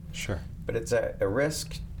risk. Sure. But it's a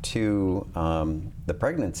risk to the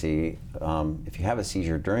pregnancy. If you have a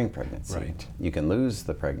seizure during pregnancy, right, you can lose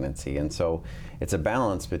the pregnancy. And so it's a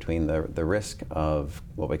balance between the risk of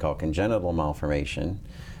what we call congenital malformation,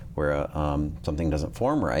 where something doesn't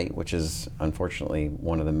form right, which is unfortunately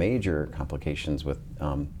one of the major complications with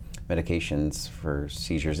medications for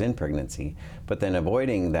seizures in pregnancy, but then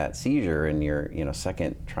avoiding that seizure in your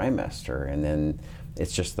second trimester, and then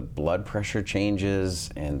it's just the blood pressure changes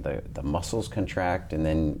and the muscles contract, and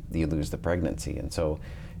then you lose the pregnancy. And so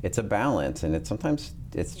it's a balance, and sometimes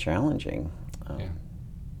it's challenging. Yeah.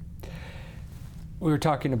 We were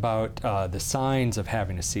talking about the signs of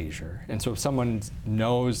having a seizure. And so if someone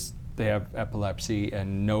knows they have epilepsy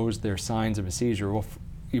and knows their signs of a seizure, well,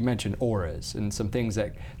 you mentioned auras and some things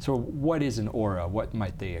so what is an aura? What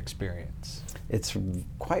might they experience? It's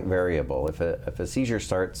quite variable. If a seizure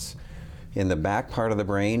starts in the back part of the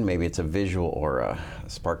brain, maybe it's a visual aura,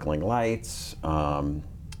 sparkling lights,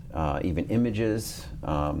 even images.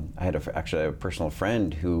 I had actually a personal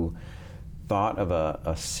friend who thought of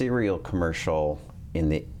a cereal commercial in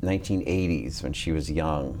the 1980s when she was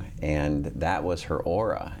young, and that was her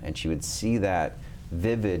aura, and she would see that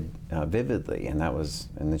vividly, and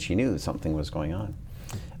then she knew something was going on.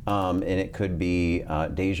 And it could be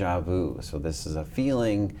deja vu. So this is a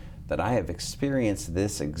feeling that I have experienced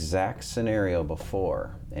this exact scenario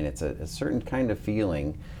before, and it's a certain kind of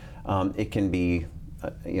feeling. It can be,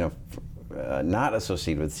 not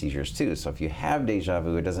associated with seizures too. So if you have deja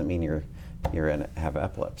vu, it doesn't mean you're have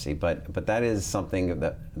epilepsy. But that is something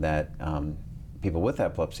that people with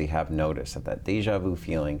epilepsy have noticed, that deja vu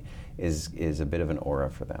feeling is a bit of an aura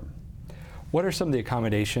for them. What are some of the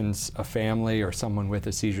accommodations a family or someone with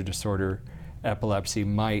a seizure disorder epilepsy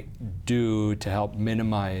might do to help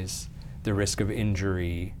minimize the risk of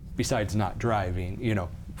injury besides not driving,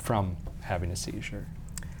 from having a seizure?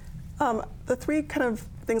 The three kind of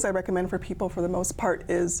things I recommend for people for the most part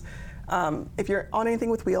is if you're on anything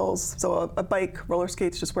with wheels, so a bike, roller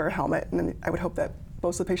skates, just wear a helmet, and I would hope that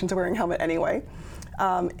most of the patients are wearing a helmet anyway.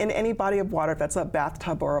 In any body of water, if that's a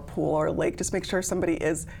bathtub or a pool or a lake, just make sure somebody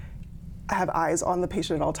have eyes on the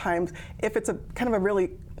patient at all times. If it's a kind of a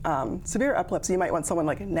really severe epilepsy, you might want someone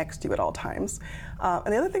next to you at all times.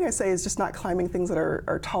 And the other thing I say is just not climbing things that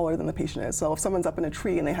are taller than the patient is. So if someone's up in a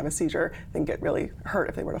tree and they have a seizure, they can get really hurt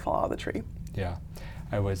if they were to fall out of the tree. Yeah.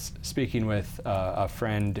 I was speaking with a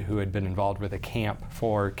friend who had been involved with a camp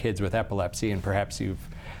for kids with epilepsy, and perhaps you've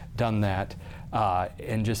done that,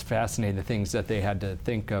 and just fascinating the things that they had to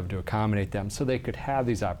think of to accommodate them so they could have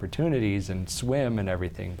these opportunities and swim and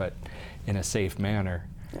everything, but in a safe manner.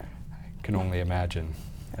 Yeah. I can only imagine.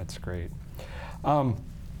 That's great.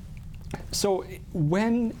 So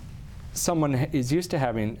when someone is used to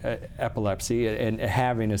having epilepsy and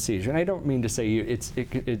having a seizure, and I don't mean to say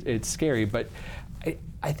it's scary, but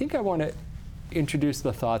I think I want to introduce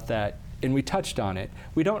the thought that, and we touched on it,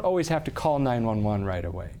 we don't always have to call 911 right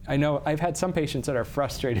away. I know I've had some patients that are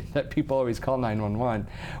frustrated that people always call 911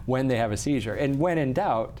 when they have a seizure, and when in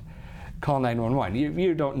doubt, call 911.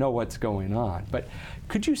 You don't know what's going on. But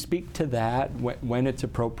could you speak to that, when it's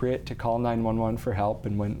appropriate to call 911 for help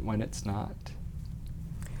and when it's not?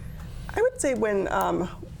 I would say when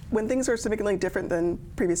things are significantly different than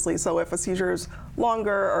previously, so if a seizure is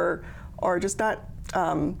longer or just not,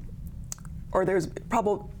 or there's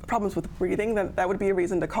problems with breathing, then that would be a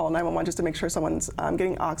reason to call 911 just to make sure someone's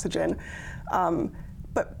getting oxygen.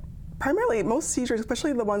 But primarily, most seizures,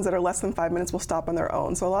 especially the ones that are less than 5 minutes, will stop on their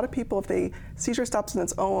own. So a lot of people, if the seizure stops on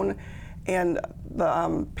its own and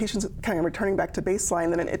the patient's kind of returning back to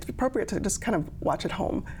baseline, then it's appropriate to just kind of watch at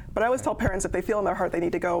home. But I always tell parents if they feel in their heart they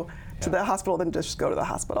need to go to the hospital, then just go to the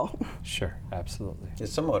hospital. Sure, absolutely.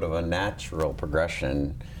 It's somewhat of a natural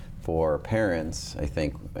progression for parents, I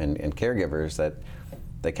think, and caregivers, that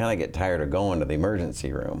they kind of get tired of going to the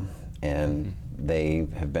emergency room. And they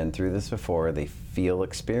have been through this before, they feel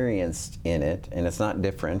experienced in it, and it's not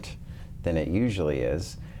different than it usually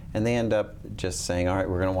is. And they end up just saying, all right,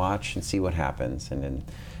 we're going to watch and see what happens. And then,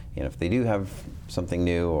 if they do have something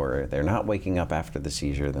new or they're not waking up after the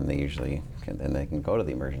seizure, then they can go to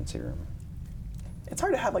the emergency room. It's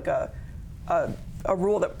hard to have a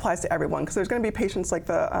rule that applies to everyone, because there's going to be patients like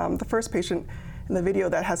the first patient in the video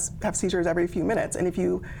that have seizures every few minutes. And if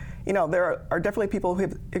there are definitely people who,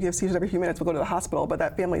 if you have seizures every few minutes, will go to the hospital, but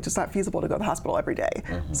that family, it's just not feasible to go to the hospital every day.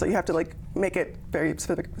 Mm-hmm. So you have to make it very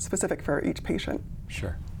specific for each patient.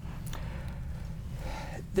 Sure.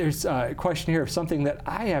 There's a question here of something that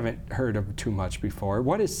I haven't heard of too much before.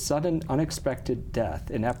 What is sudden unexpected death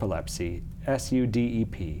in epilepsy,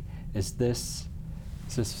 SUDEP? Is this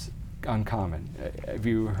uncommon? Have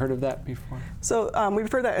you heard of that before? So we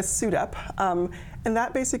refer to that as SUDEP, and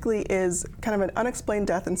that basically is kind of an unexplained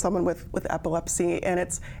death in someone with epilepsy, and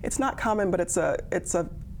it's not common, but it's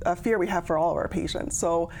a fear we have for all of our patients.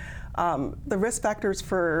 So the risk factors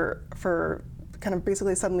for kind of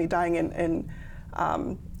basically suddenly dying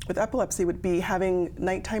with epilepsy would be having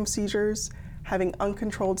nighttime seizures, having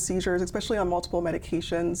uncontrolled seizures, especially on multiple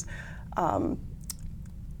medications,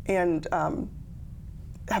 and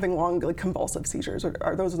having long convulsive seizures.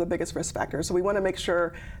 Those are the biggest risk factors. So we want to make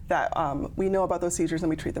sure that we know about those seizures and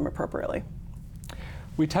we treat them appropriately.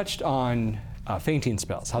 We touched on fainting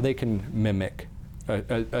spells, how they can mimic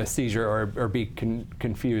a seizure or be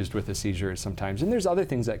confused with a seizure sometimes. And there's other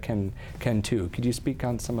things that can too. Could you speak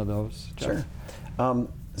on some of those, Jeff? Sure.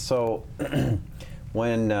 So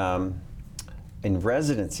when in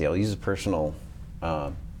residency, I'll use a personal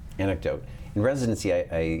anecdote. In residency,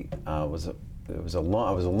 I was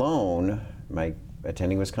alone. My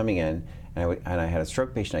attending was coming in, and I had a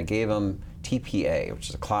stroke patient. I gave him TPA, which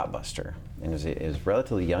is a clot buster, and it was a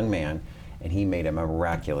relatively young man, and he made a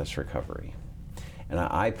miraculous recovery. And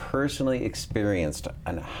I personally experienced,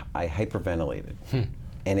 I hyperventilated,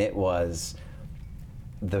 and it was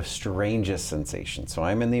the strangest sensation. So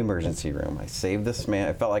I'm in the emergency room. I saved this man.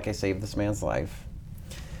 I felt like I saved this man's life,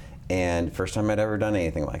 and first time I'd ever done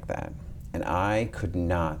anything like that. And I could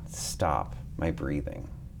not stop my breathing.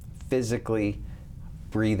 Physically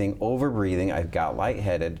breathing, over breathing. I got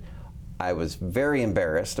lightheaded. I was very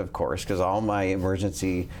embarrassed, of course, because all my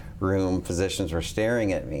emergency room physicians were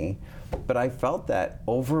staring at me. But I felt that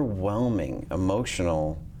overwhelming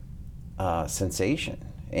emotional sensation,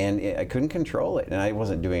 and I couldn't control it, and I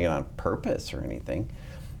wasn't doing it on purpose or anything.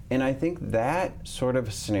 And I think that sort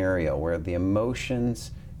of scenario where the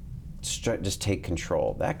emotions just take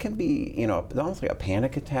control, that can be, you know, almost like a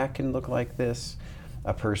panic attack can look like this.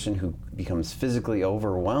 A person who becomes physically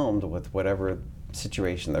overwhelmed with whatever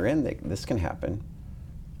situation they're in, this can happen.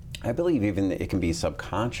 I believe even it can be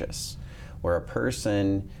subconscious, where a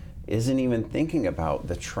person isn't even thinking about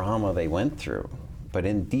the trauma they went through, but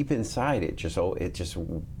deep inside it just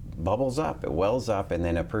bubbles up, it wells up, and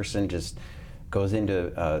then a person just goes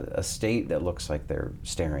into a state that looks like they're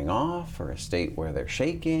staring off, or a state where they're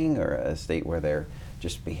shaking, or a state where they're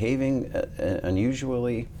just behaving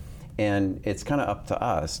unusually. And it's kind of up to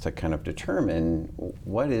us to kind of determine,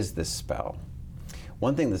 what is this spell?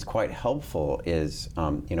 One thing that's quite helpful is,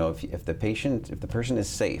 you know, if the person is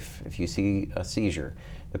safe, if you see a seizure,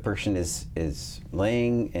 the person is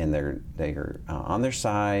laying and they're on their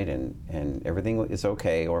side and everything is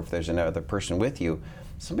okay, or if there's another person with you,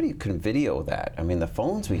 somebody can video that. I mean, the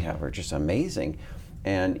phones we have are just amazing.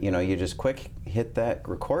 And, you know, you just quick hit that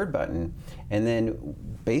record button, and then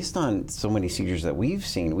based on so many seizures that we've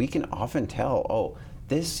seen, we can often tell, oh,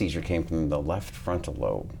 this seizure came from the left frontal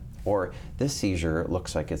lobe, or this seizure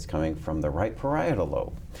looks like it's coming from the right parietal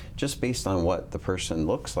lobe, just based on what the person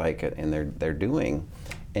looks like and they're doing.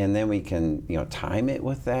 And then we can, you know, time it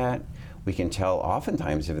with that. We can tell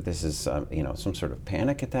oftentimes if this is, you know, some sort of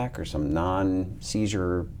panic attack or some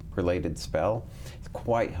non-seizure related spell. It's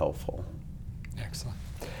quite helpful. Excellent.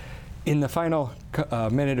 In the final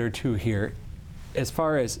minute or two here, as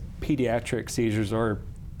far as pediatric seizures or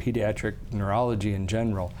pediatric neurology in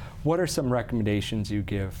general, what are some recommendations you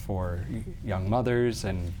give for young mothers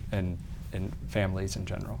and families in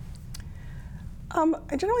general?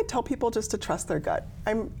 I generally tell people just to trust their gut.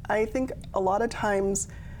 I think a lot of times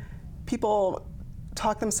people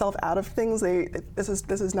talk themselves out of things. This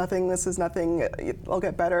is nothing, it'll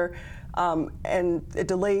get better. And it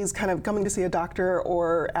delays kind of coming to see a doctor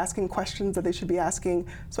or asking questions that they should be asking.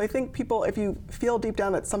 So I think people, if you feel deep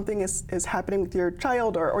down that something is happening with your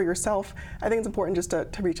child or yourself, I think it's important just to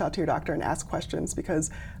reach out to your doctor and ask questions,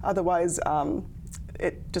 because otherwise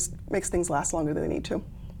it just makes things last longer than they need to.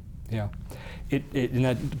 Yeah. And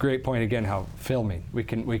that great point again, how filming, we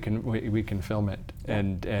can film it,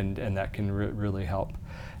 and that can really help.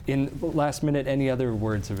 In last minute, any other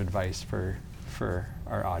words of advice for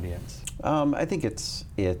our audience? I think it's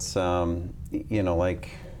you know, like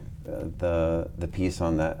the piece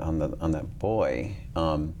on that boy.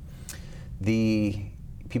 The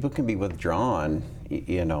people can be withdrawn,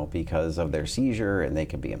 you know, because of their seizure, and they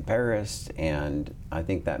can be embarrassed. And I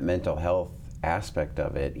think that mental health aspect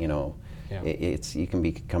of it, you know, yeah. You can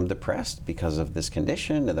become depressed because of this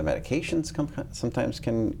condition, and the medications sometimes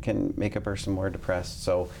can make a person more depressed.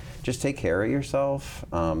 So just take care of yourself.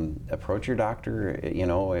 Approach your doctor, you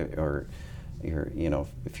know, or you know,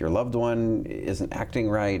 if your loved one isn't acting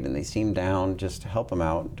right and they seem down, just help them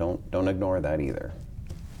out. Don't ignore that either.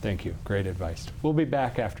 Thank you. Great advice. We'll be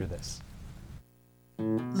back after this.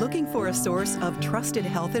 Looking for a source of trusted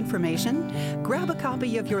health information? Grab a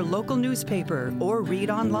copy of your local newspaper or read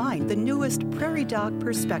online the newest Prairie Doc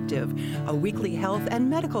Perspective, a weekly health and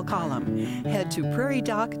medical column. Head to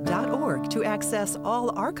prairiedoc.org to access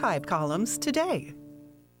all archive columns today.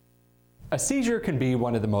 A seizure can be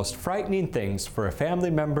one of the most frightening things for a family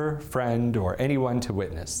member, friend, or anyone to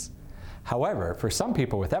witness. However, for some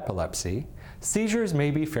people with epilepsy, seizures may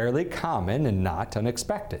be fairly common and not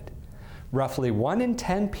unexpected. Roughly 1 in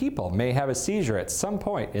 10 people may have a seizure at some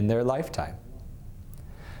point in their lifetime.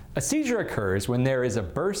 A seizure occurs when there is a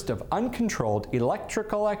burst of uncontrolled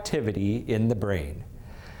electrical activity in the brain.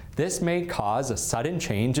 This may cause a sudden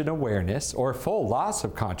change in awareness or full loss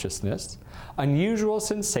of consciousness, unusual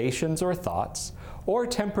sensations or thoughts, or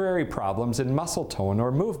temporary problems in muscle tone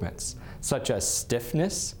or movements, such as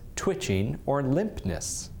stiffness, twitching, or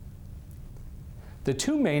limpness. The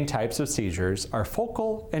two main types of seizures are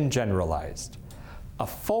focal and generalized. A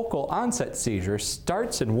focal onset seizure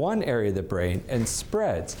starts in one area of the brain and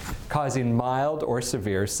spreads, causing mild or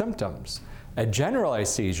severe symptoms. A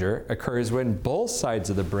generalized seizure occurs when both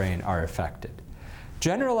sides of the brain are affected.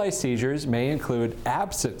 Generalized seizures may include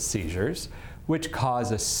absent seizures, which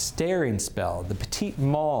cause a staring spell, the petit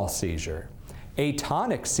mal seizure.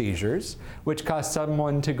 Atonic seizures, which cause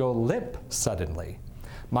someone to go limp suddenly.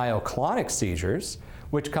 Myoclonic seizures,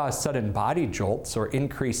 which cause sudden body jolts or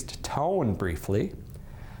increased tone briefly.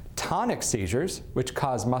 Tonic seizures, which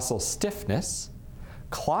cause muscle stiffness.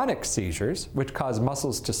 clonic seizures, which cause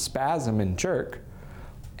muscles to spasm and jerk,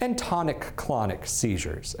 and tonic-clonic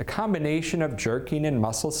seizures, a combination of jerking and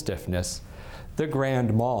muscle stiffness, the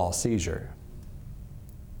grand mal seizure.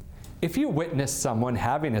 If you witness someone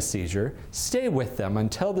having a seizure, stay with them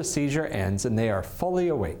until the seizure ends and they are fully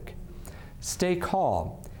awake. Stay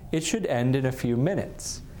calm. It should end in a few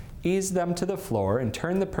minutes. Ease them to the floor and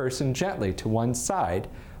turn the person gently to one side,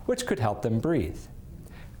 which could help them breathe.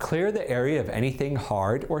 Clear the area of anything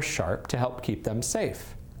hard or sharp to help keep them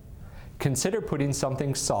safe. Consider putting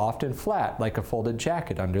something soft and flat like a folded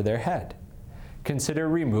jacket under their head. Consider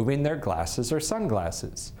removing their glasses or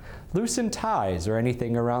sunglasses. Loosen ties or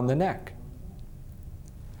anything around the neck.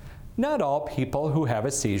 Not all people who have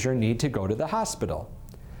a seizure need to go to the hospital.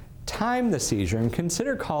 Time the seizure and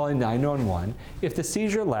consider calling 911 if the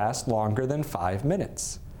seizure lasts longer than 5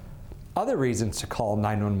 minutes. Other reasons to call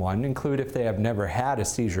 911 include if they have never had a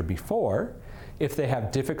seizure before, if they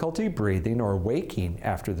have difficulty breathing or waking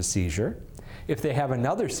after the seizure, if they have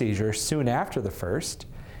another seizure soon after the first,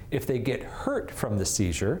 if they get hurt from the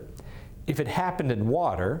seizure, if it happened in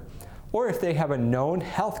water, or if they have a known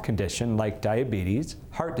health condition like diabetes,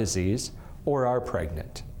 heart disease, or are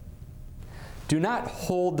pregnant. Do not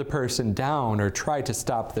hold the person down or try to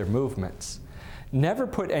stop their movements. Never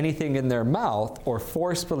put anything in their mouth or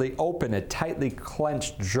forcefully open a tightly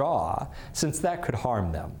clenched jaw, since that could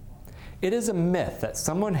harm them. It is a myth that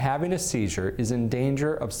someone having a seizure is in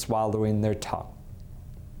danger of swallowing their tongue.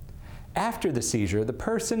 After the seizure, the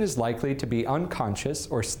person is likely to be unconscious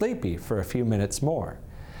or sleepy for a few minutes more.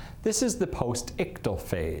 This is the post-ictal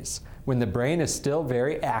phase, when the brain is still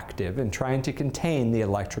very active and trying to contain the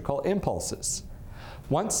electrical impulses.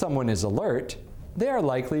 Once someone is alert, they are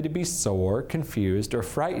likely to be sore, confused, or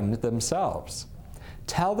frightened themselves.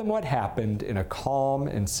 Tell them what happened in a calm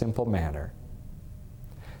and simple manner.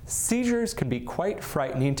 Seizures can be quite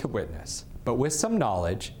frightening to witness, but with some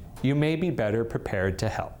knowledge, you may be better prepared to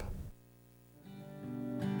help.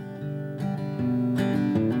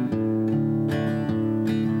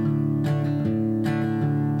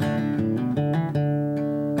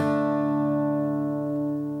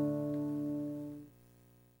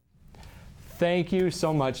 Thank you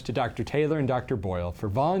so much to Dr. Taylor and Dr. Boyle for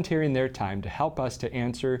volunteering their time to help us to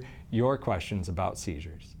answer your questions about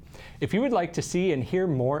seizures. If you would like to see and hear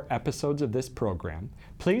more episodes of this program,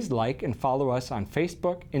 please like and follow us on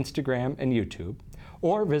Facebook, Instagram, and YouTube,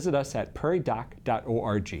 or visit us at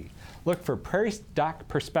prairiedoc.org. Look for Prairie Doc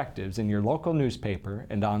Perspectives in your local newspaper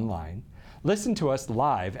and online. Listen to us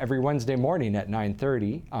live every Wednesday morning at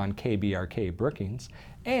 9:30 on KBRK Brookings.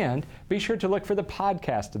 And be sure to look for the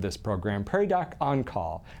podcast of this program, Prairie Doc On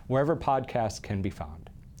Call, wherever podcasts can be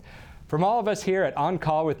found. From all of us here at On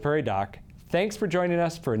Call with Prairie Doc, thanks for joining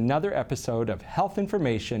us for another episode of health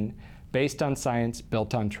information based on science,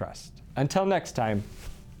 built on trust. Until next time,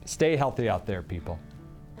 stay healthy out there, people.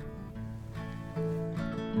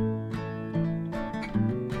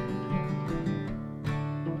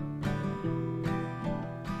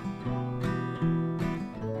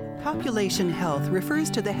 Population health refers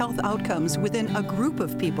to the health outcomes within a group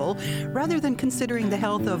of people rather than considering the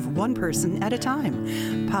health of one person at a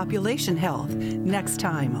time. Population health, next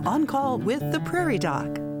time on Call with the Prairie Doc.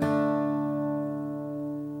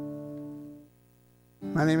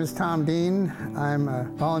 My name is Tom Dean. I'm a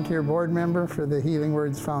volunteer board member for the Healing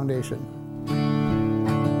Words Foundation.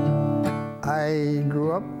 I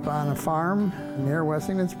grew up on a farm near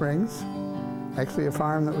Wessington Springs. Actually a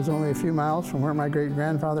farm that was only a few miles from where my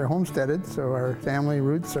great-grandfather homesteaded, so our family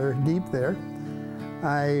roots are deep there.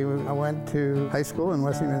 I went to high school in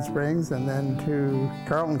Wessington Springs and then to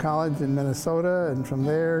Carleton College in Minnesota, and from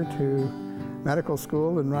there to medical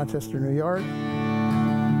school in Rochester, New York.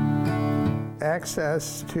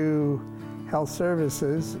 Access to health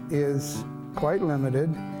services is quite limited,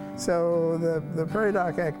 so the Prairie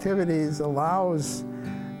Doc activities allows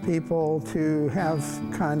people to have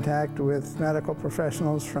contact with medical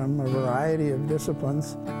professionals from a variety of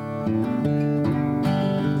disciplines.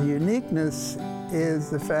 The uniqueness is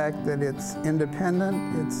the fact that it's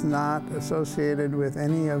independent, it's not associated with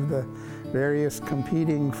any of the various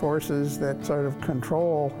competing forces that sort of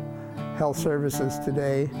control health services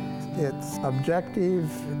today. It's objective,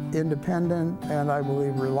 independent, and I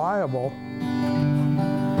believe reliable.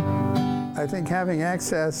 I think having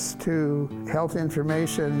access to health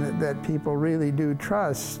information that people really do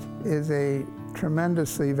trust is a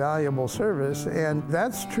tremendously valuable service, and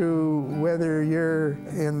that's true whether you're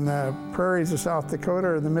in the prairies of South Dakota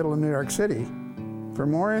or the middle of New York City. For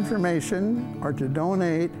more information or to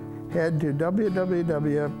donate head to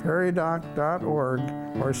www.prairiedoc.org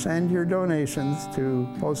or send your donations to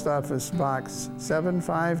Post Office Box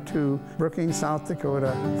 752, Brookings, South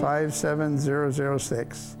Dakota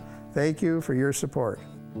 57006. Thank you for your support.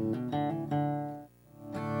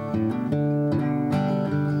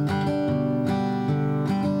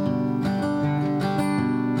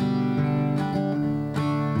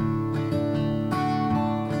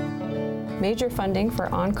 Major funding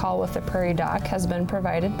for On Call with the Prairie Doc has been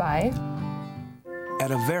provided by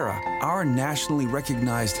At Avera, our nationally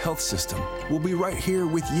recognized health system will be right here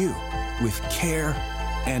with you, with care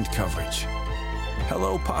and coverage.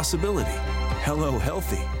 Hello, possibility. Hello,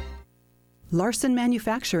 healthy. Larson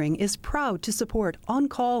Manufacturing is proud to support On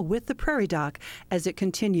Call with the Prairie Doc as it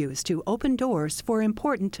continues to open doors for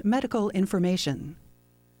important medical information.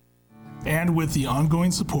 And with the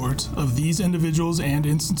ongoing support of these individuals and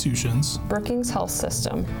institutions, Brookings Health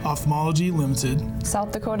System, Ophthalmology Limited,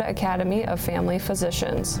 South Dakota Academy of Family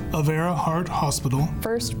Physicians, Avera Heart Hospital,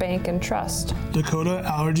 First Bank and Trust, Dakota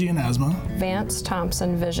Allergy and Asthma, Vance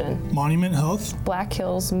Thompson Vision, Monument Health, Black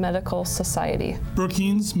Hills Medical Society,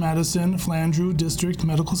 Brookings Madison Flandreau District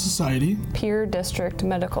Medical Society, Pierre District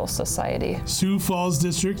Medical Society, Sioux Falls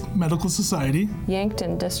District Medical Society,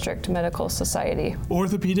 Yankton District Medical Society,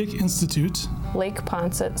 Orthopedic Institute, Lake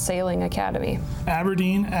Poncet Sailing Academy,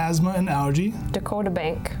 Aberdeen Asthma and Allergy, Dakota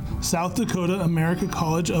Bank, South Dakota American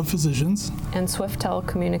College of Physicians, and Swiftel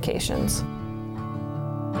Communications.